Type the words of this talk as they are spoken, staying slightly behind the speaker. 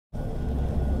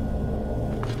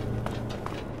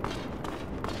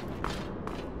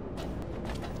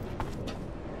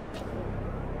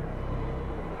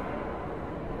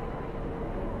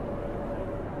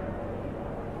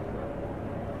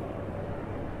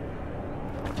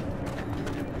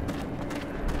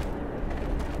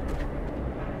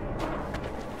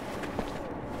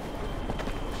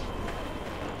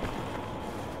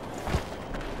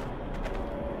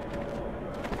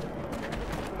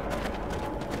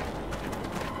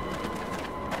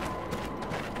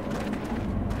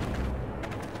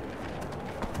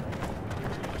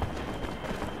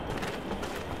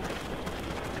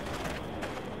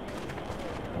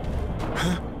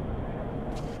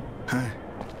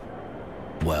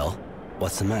Well,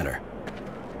 what's the matter?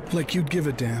 Like you'd give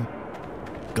a damn.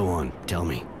 Go on, tell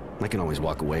me. I can always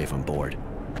walk away if I'm bored.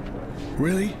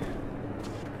 Really?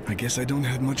 I guess I don't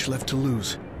have much left to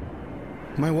lose.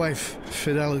 My wife,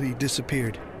 Fidelity,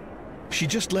 disappeared. She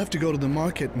just left to go to the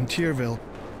market in Tierville,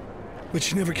 but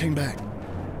she never came back.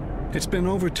 It's been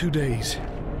over 2 days.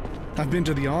 I've been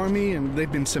to the army and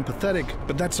they've been sympathetic,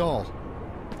 but that's all.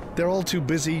 They're all too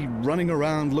busy running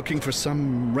around looking for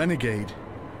some renegade.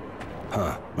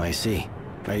 Huh, I see.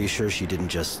 Are you sure she didn't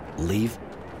just leave?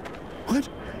 What?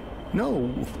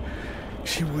 No,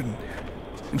 she wouldn't.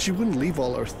 And she wouldn't leave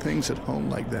all her things at home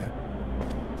like that.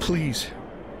 Please,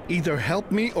 either help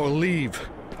me or leave.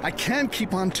 I can't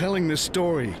keep on telling this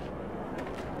story.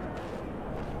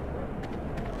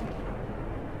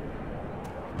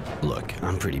 Look,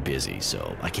 I'm pretty busy,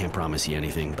 so I can't promise you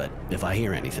anything, but if I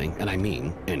hear anything, and I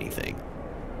mean anything,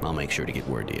 I'll make sure to get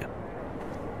word to you.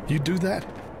 You do that?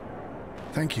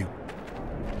 Thank you.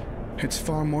 It's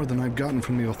far more than I've gotten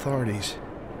from the authorities.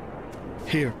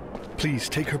 Here, please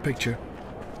take her picture.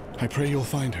 I pray you'll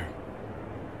find her.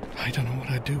 I don't know what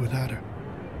I'd do without her.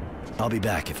 I'll be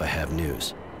back if I have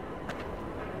news.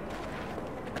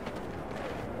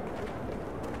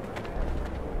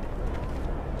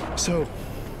 So,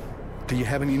 do you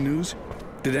have any news?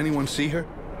 Did anyone see her?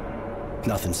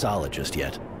 Nothing solid just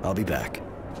yet. I'll be back.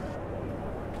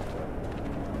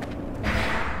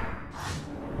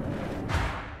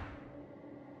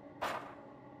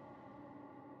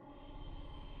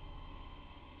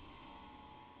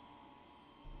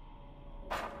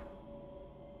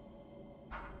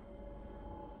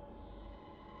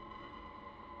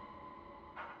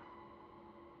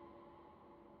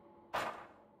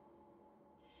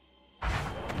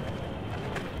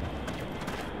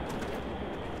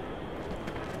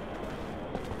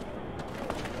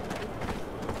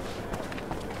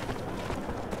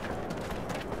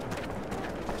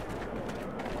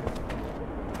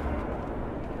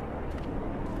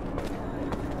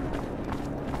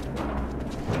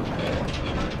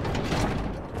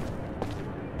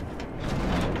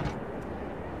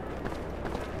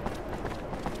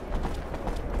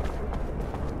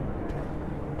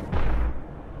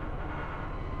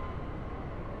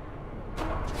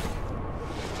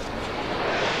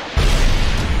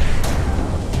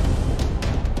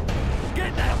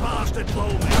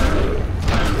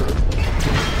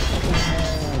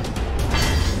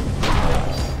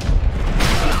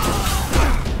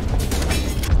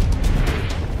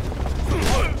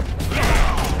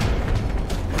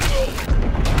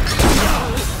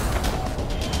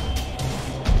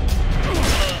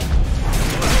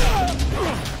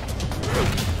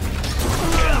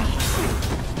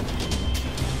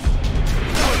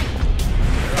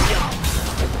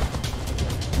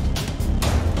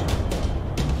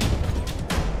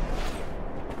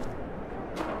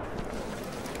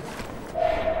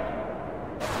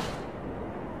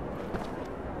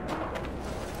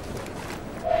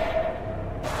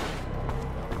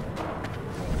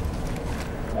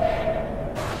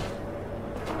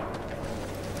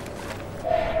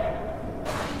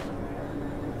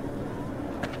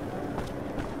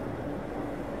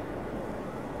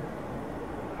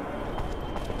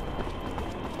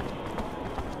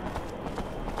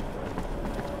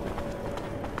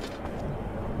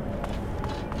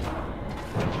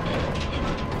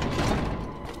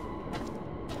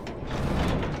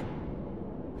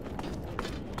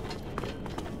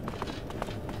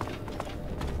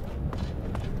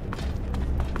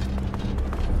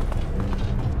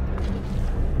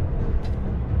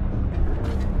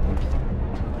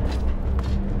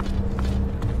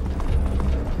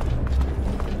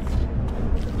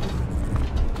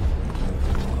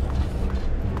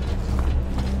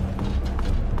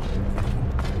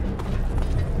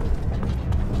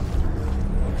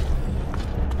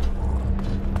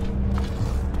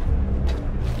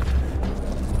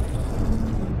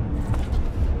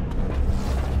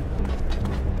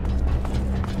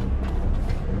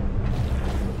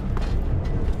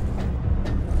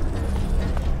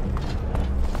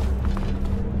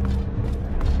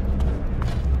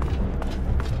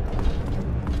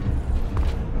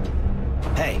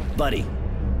 Buddy.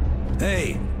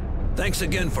 Hey, thanks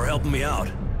again for helping me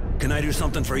out. Can I do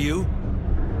something for you?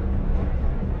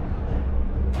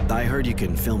 I heard you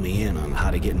can fill me in on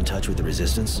how to get in touch with the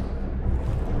Resistance.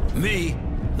 Me?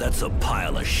 That's a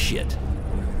pile of shit.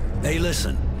 Hey,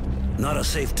 listen. Not a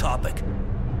safe topic.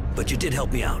 But you did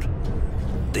help me out.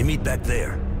 They meet back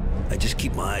there. I just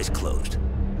keep my eyes closed.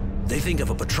 They think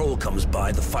if a patrol comes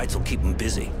by, the fights will keep them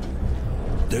busy.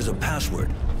 There's a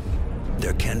password.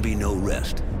 There can be no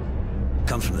rest.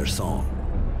 Comes from their song.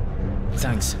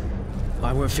 Thanks.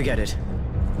 I won't forget it.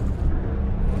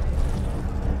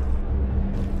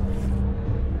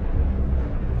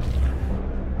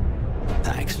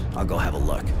 Thanks. I'll go have a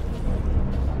look.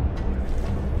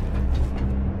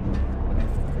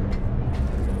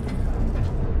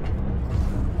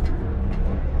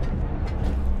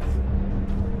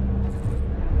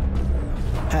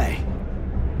 Hey.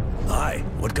 Hi,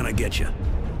 what can I get you?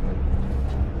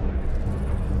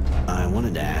 I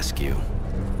wanted to ask you.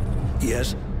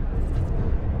 Yes?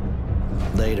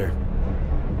 Later.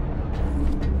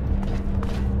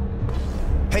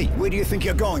 Hey, where do you think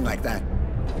you're going like that?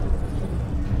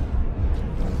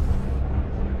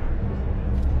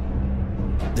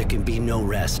 There can be no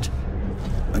rest.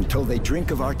 Until they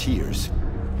drink of our tears.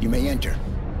 You may enter.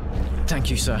 Thank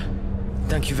you, sir.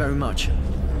 Thank you very much.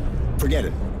 Forget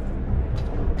it.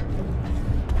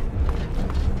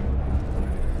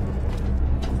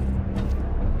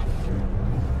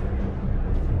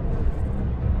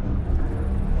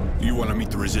 You want to meet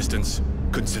the Resistance?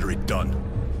 Consider it done.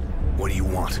 What do you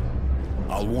want?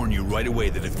 I'll warn you right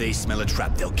away that if they smell a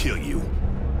trap, they'll kill you.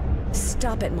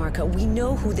 Stop it, Marco. We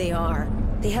know who they are.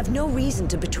 They have no reason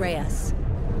to betray us.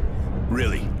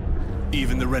 Really?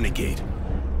 Even the Renegade?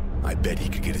 I bet he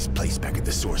could get his place back at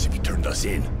the Source if he turned us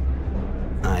in.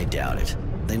 I doubt it.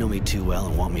 They know me too well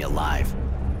and want me alive.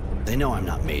 They know I'm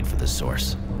not made for the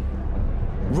Source.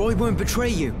 Roy won't betray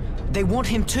you. They want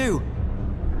him too.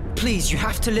 Please, you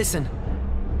have to listen.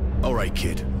 All right,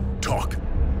 kid. Talk.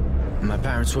 My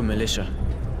parents were militia.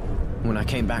 When I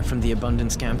came back from the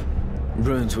Abundance camp,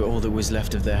 ruins were all that was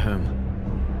left of their home.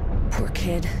 Poor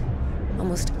kid.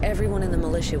 Almost everyone in the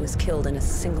militia was killed in a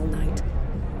single night.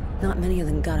 Not many of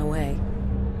them got away.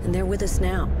 And they're with us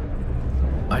now.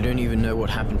 I don't even know what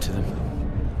happened to them.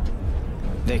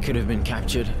 They could have been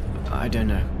captured. I don't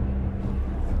know.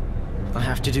 I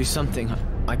have to do something.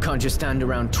 I can't just stand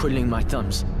around twiddling my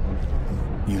thumbs.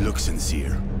 You look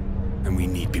sincere, and we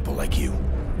need people like you.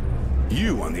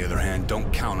 You, on the other hand,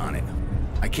 don't count on it.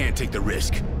 I can't take the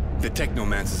risk. The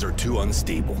technomancers are too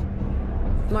unstable.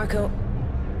 Marco,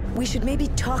 we should maybe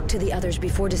talk to the others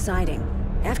before deciding.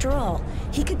 After all,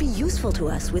 he could be useful to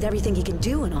us with everything he can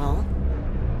do and all.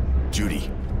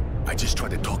 Judy, I just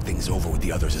tried to talk things over with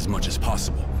the others as much as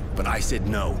possible, but I said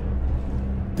no.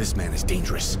 This man is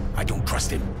dangerous. I don't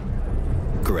trust him.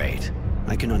 Great.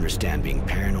 I can understand being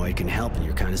paranoid can help in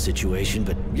your kind of situation,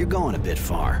 but you're going a bit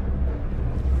far.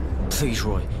 Please,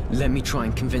 Roy, let me try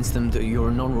and convince them that you're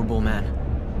an honorable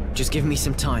man. Just give me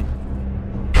some time.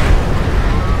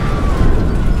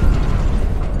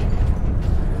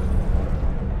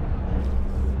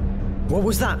 What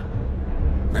was that?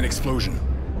 An explosion,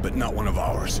 but not one of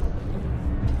ours.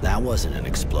 That wasn't an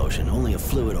explosion. Only a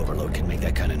fluid overload can make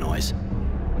that kind of noise.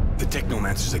 The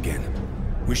technomancers again.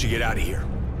 We should get out of here.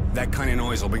 That kind of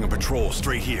noise will bring a patrol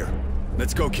straight here.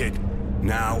 Let's go, kid.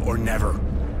 Now or never.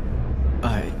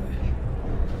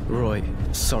 Roy,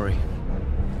 sorry.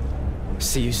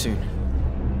 See you soon.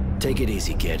 Take it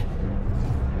easy, kid.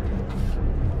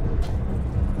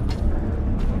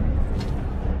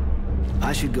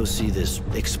 I should go see this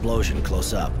explosion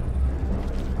close up.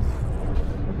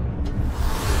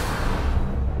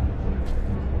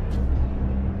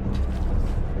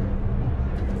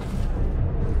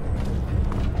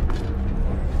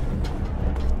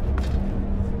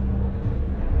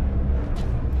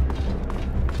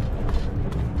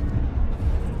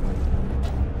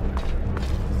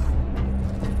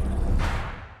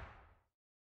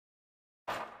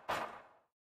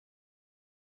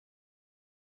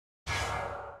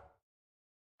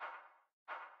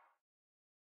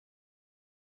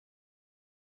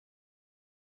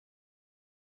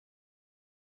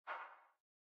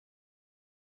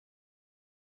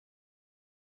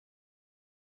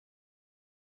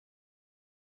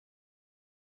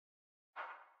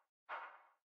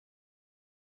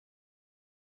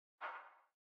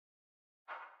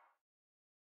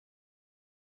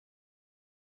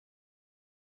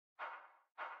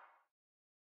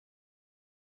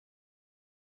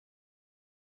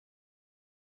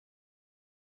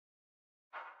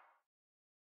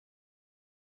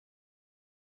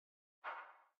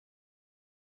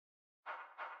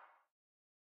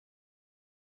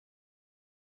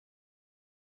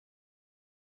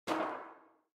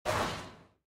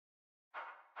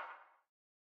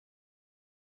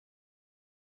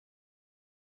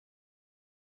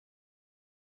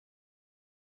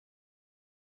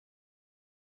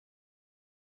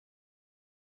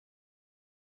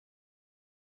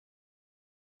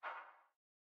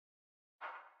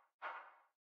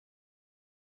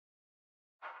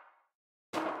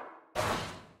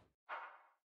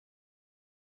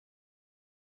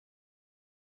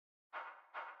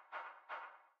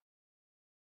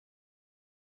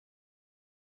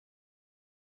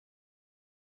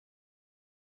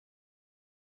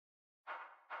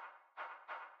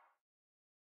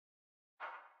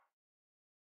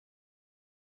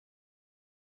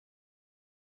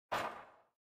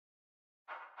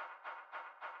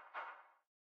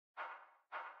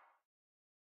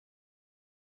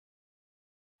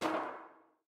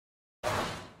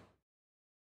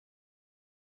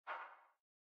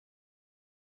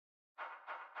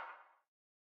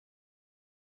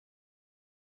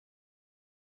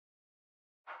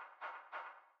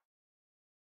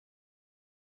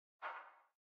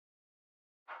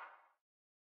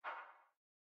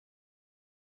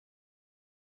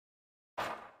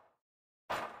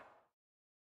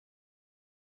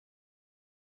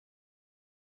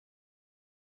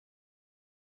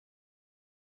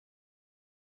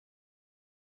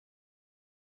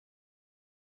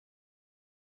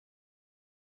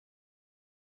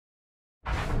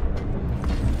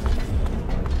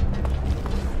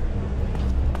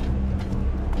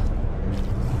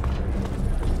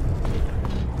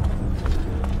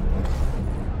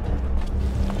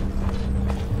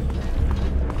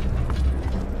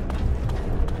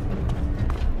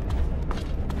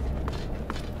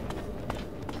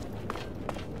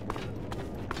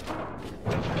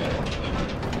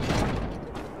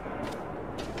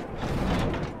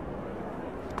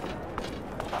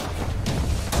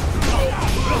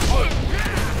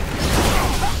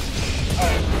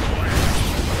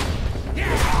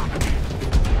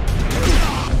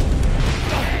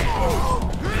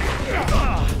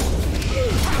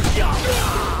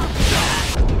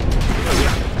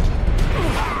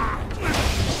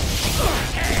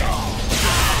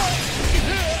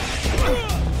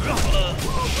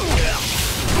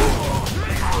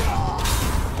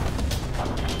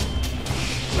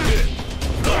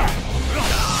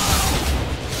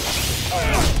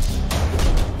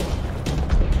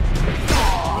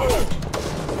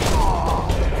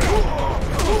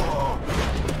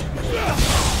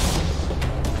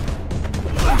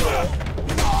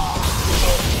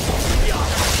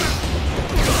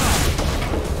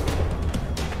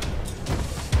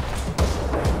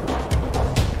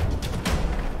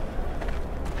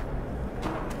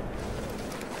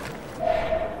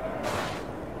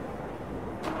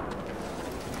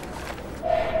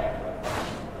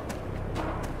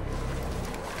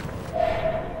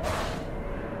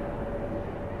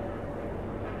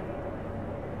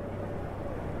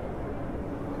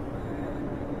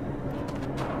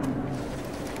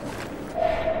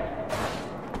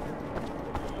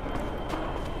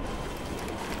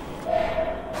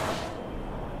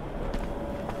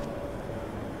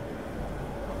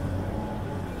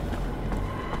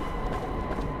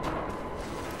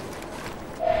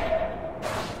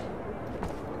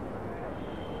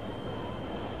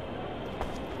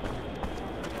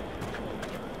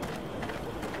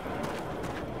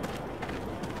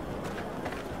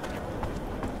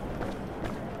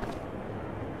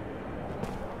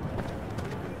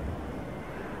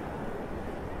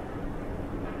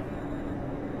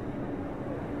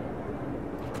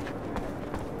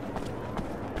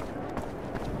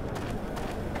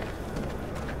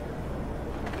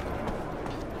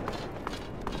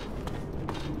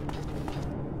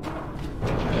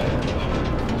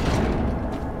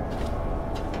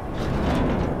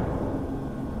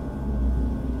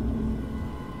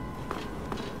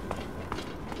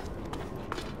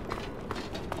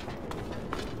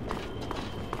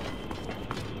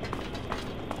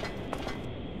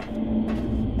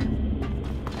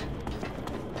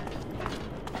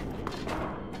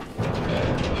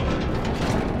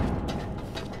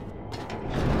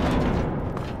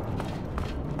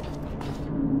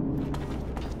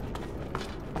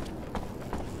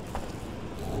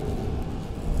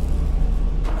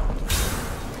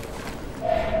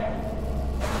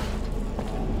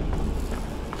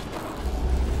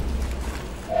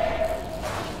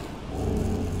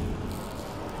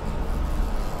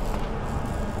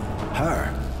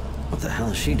 What the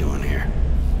hell is she doing here?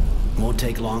 Won't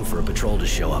take long for a patrol to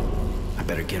show up. I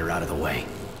better get her out of the way.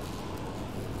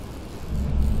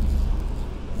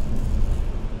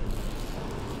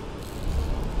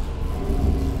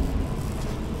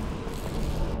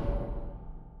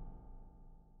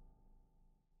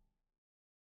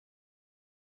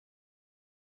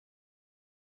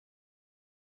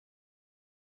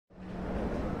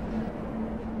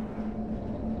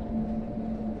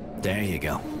 There you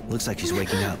go. Looks like she's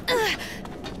waking up.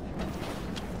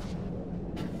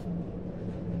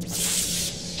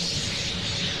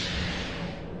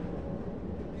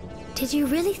 Did you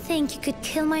really think you could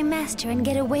kill my master and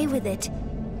get away with it?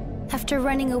 After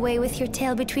running away with your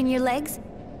tail between your legs?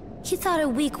 You thought a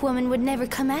weak woman would never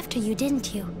come after you,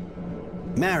 didn't you?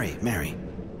 Mary.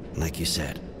 Like you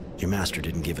said, your master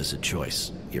didn't give us a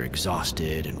choice. You're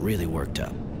exhausted and really worked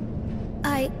up.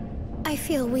 I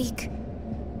feel weak.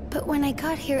 But when I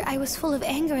got here, I was full of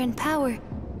anger and power.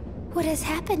 What has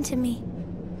happened to me?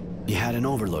 You had an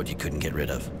overload you couldn't get rid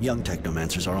of. Young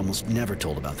technomancers are almost never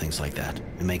told about things like that.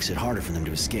 It makes it harder for them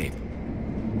to escape.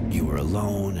 You were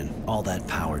alone, and all that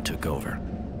power took over.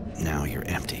 Now you're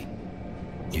empty.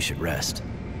 You should rest.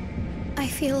 I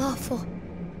feel awful.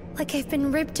 Like I've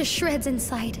been ripped to shreds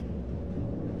inside.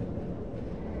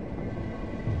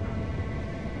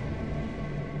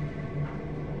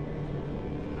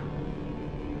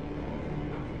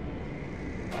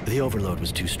 The overload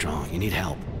was too strong. You need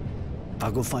help.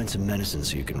 I'll go find some medicine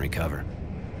so you can recover.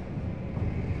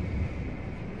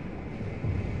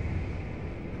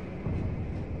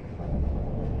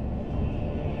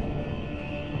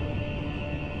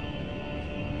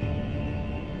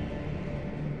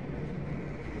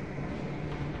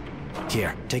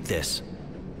 Here, take this.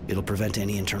 It'll prevent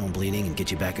any internal bleeding and get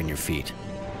you back on your feet.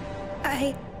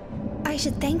 I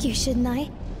should thank you, shouldn't I?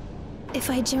 If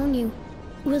I join you,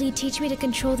 will you teach me to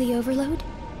control the overload?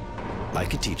 I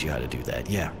could teach you how to do that,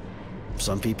 yeah.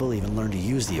 Some people even learn to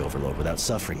use the overload without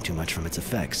suffering too much from its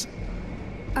effects.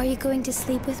 Are you going to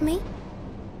sleep with me?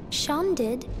 Sean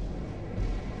did.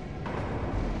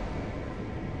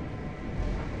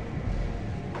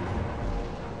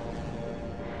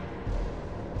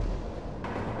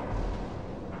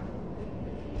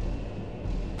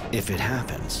 If it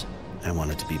happens, I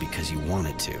want it to be because you want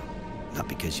it to, not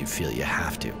because you feel you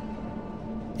have to.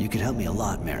 You could help me a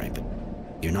lot, Mary, but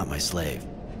you're not my slave.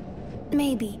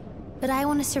 Maybe, but I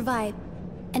want to survive.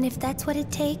 And if that's what it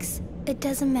takes, it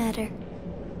doesn't matter.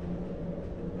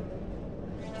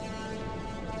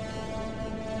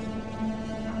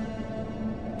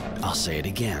 I'll say it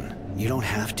again. You don't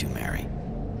have to, Mary.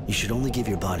 You should only give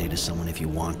your body to someone if you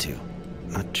want to,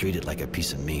 not treat it like a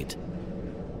piece of meat.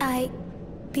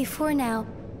 Before now,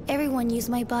 everyone used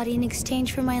my body in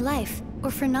exchange for my life, or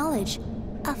for knowledge.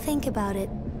 I'll think about it.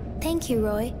 Thank you,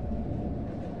 Roy.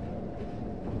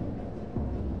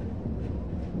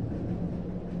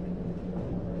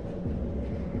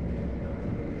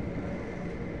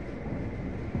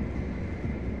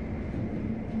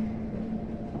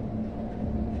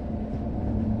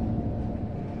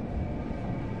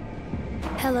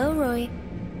 Hello, Roy.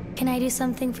 Can I do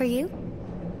something for you?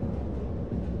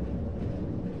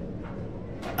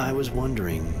 I was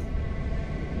wondering...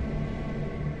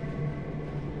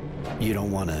 You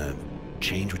don't want to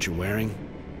change what you're wearing?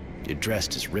 Your dress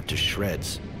is ripped to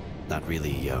shreds. Not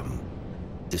really,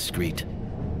 discreet.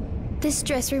 This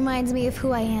dress reminds me of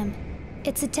who I am.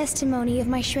 It's a testimony of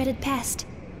my shredded past.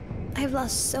 I've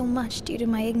lost so much due to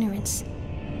my ignorance.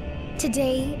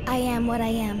 Today, I am what I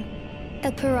am.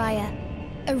 A pariah.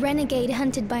 A renegade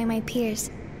hunted by my peers.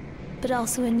 But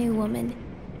also a new woman.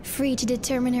 Free to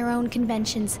determine her own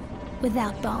conventions,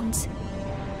 without bonds.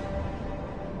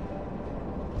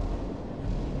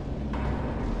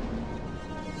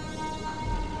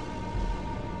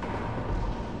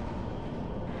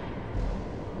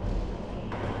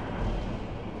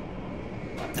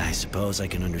 I suppose I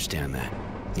can understand that.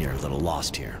 You're a little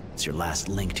lost here. It's your last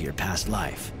link to your past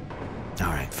life.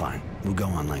 Alright, fine. We'll go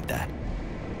on like that.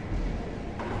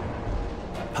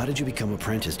 How did you become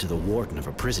apprentice to the warden of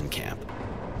a prison camp?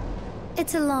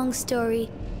 It's a long story.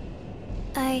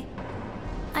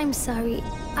 I'm sorry.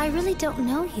 I really don't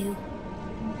know you.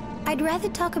 I'd rather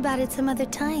talk about it some other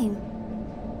time.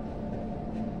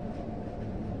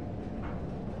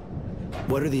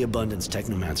 What are the Abundance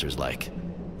Technomancers like?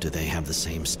 Do they have the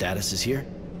same status as here?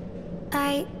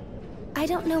 I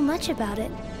don't know much about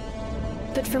it.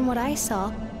 But from what I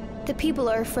saw, the people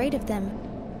are afraid of them,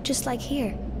 just like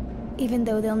here. Even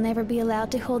though they'll never be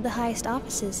allowed to hold the highest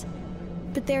offices.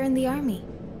 But they're in the army.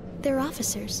 They're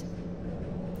officers.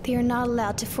 They are not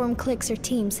allowed to form cliques or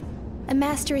teams. A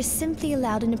master is simply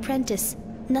allowed an apprentice,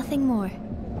 Nothing more.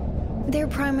 They're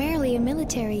primarily a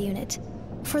military unit.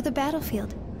 For the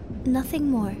battlefield. Nothing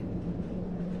more.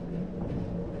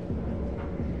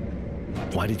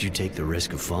 Why did you take the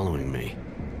risk of following me?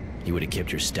 You would have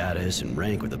kept your status and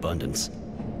rank with abundance.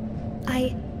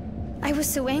 I was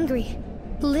so angry.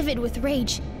 Livid with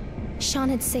rage. Sean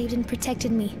had saved and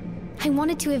protected me. I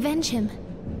wanted to avenge him.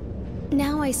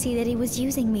 Now I see that he was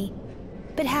using me.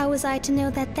 But how was I to know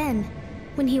that then,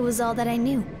 when he was all that I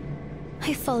knew?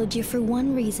 I followed you for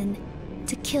one reason.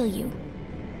 To kill you.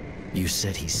 You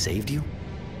said he saved you?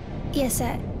 Yes,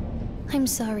 I'm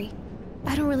sorry.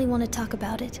 I don't really want to talk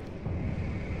about it.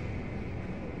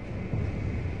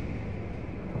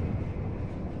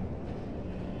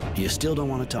 You still don't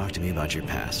want to talk to me about your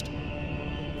past?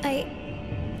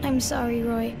 I'm sorry,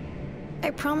 Roy.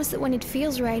 I promise that when it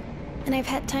feels right, and I've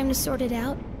had time to sort it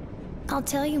out, I'll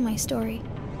tell you my story.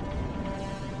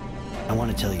 I want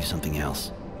to tell you something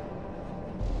else.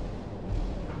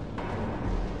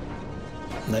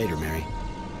 Later, Mary.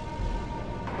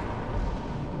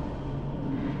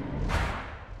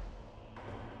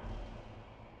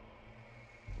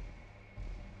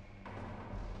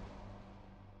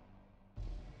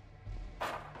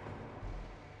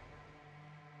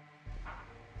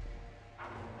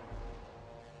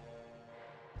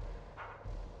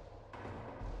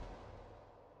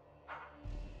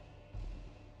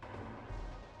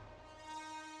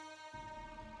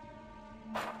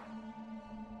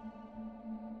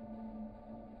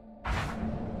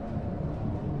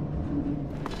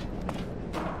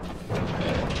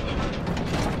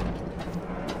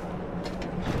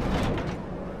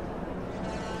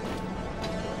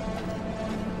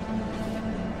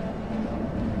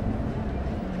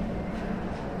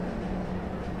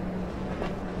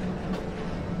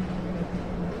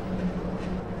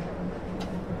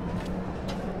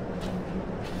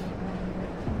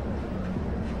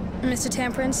 Mr.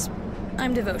 Temperance,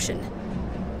 I'm Devotion.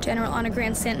 General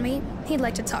Honorgrant sent me. He'd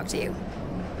like to talk to you.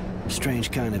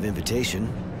 Strange kind of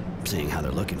invitation, seeing how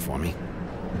they're looking for me.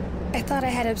 I thought I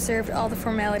had observed all the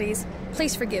formalities.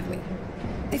 Please forgive me.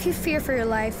 If you fear for your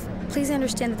life, please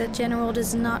understand that the General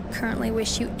does not currently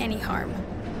wish you any harm.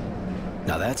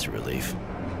 Now that's a relief.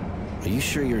 Are you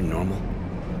sure you're normal?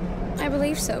 I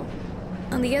believe so.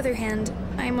 On the other hand,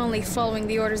 I'm only following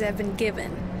the orders I've been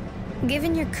given.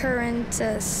 Given your current,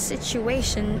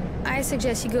 situation, I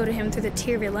suggest you go to him through the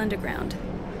Tyrville Underground.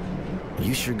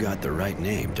 You sure got the right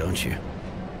name, don't you?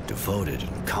 Devoted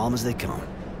and calm as they come.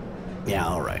 Yeah,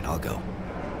 all right, I'll go.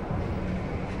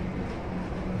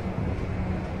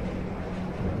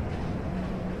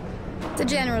 The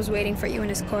General's waiting for you in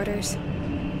his quarters.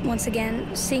 Once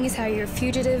again, seeing as how you're a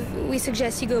fugitive, we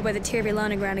suggest you go by the Tyrville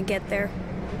Underground and get there.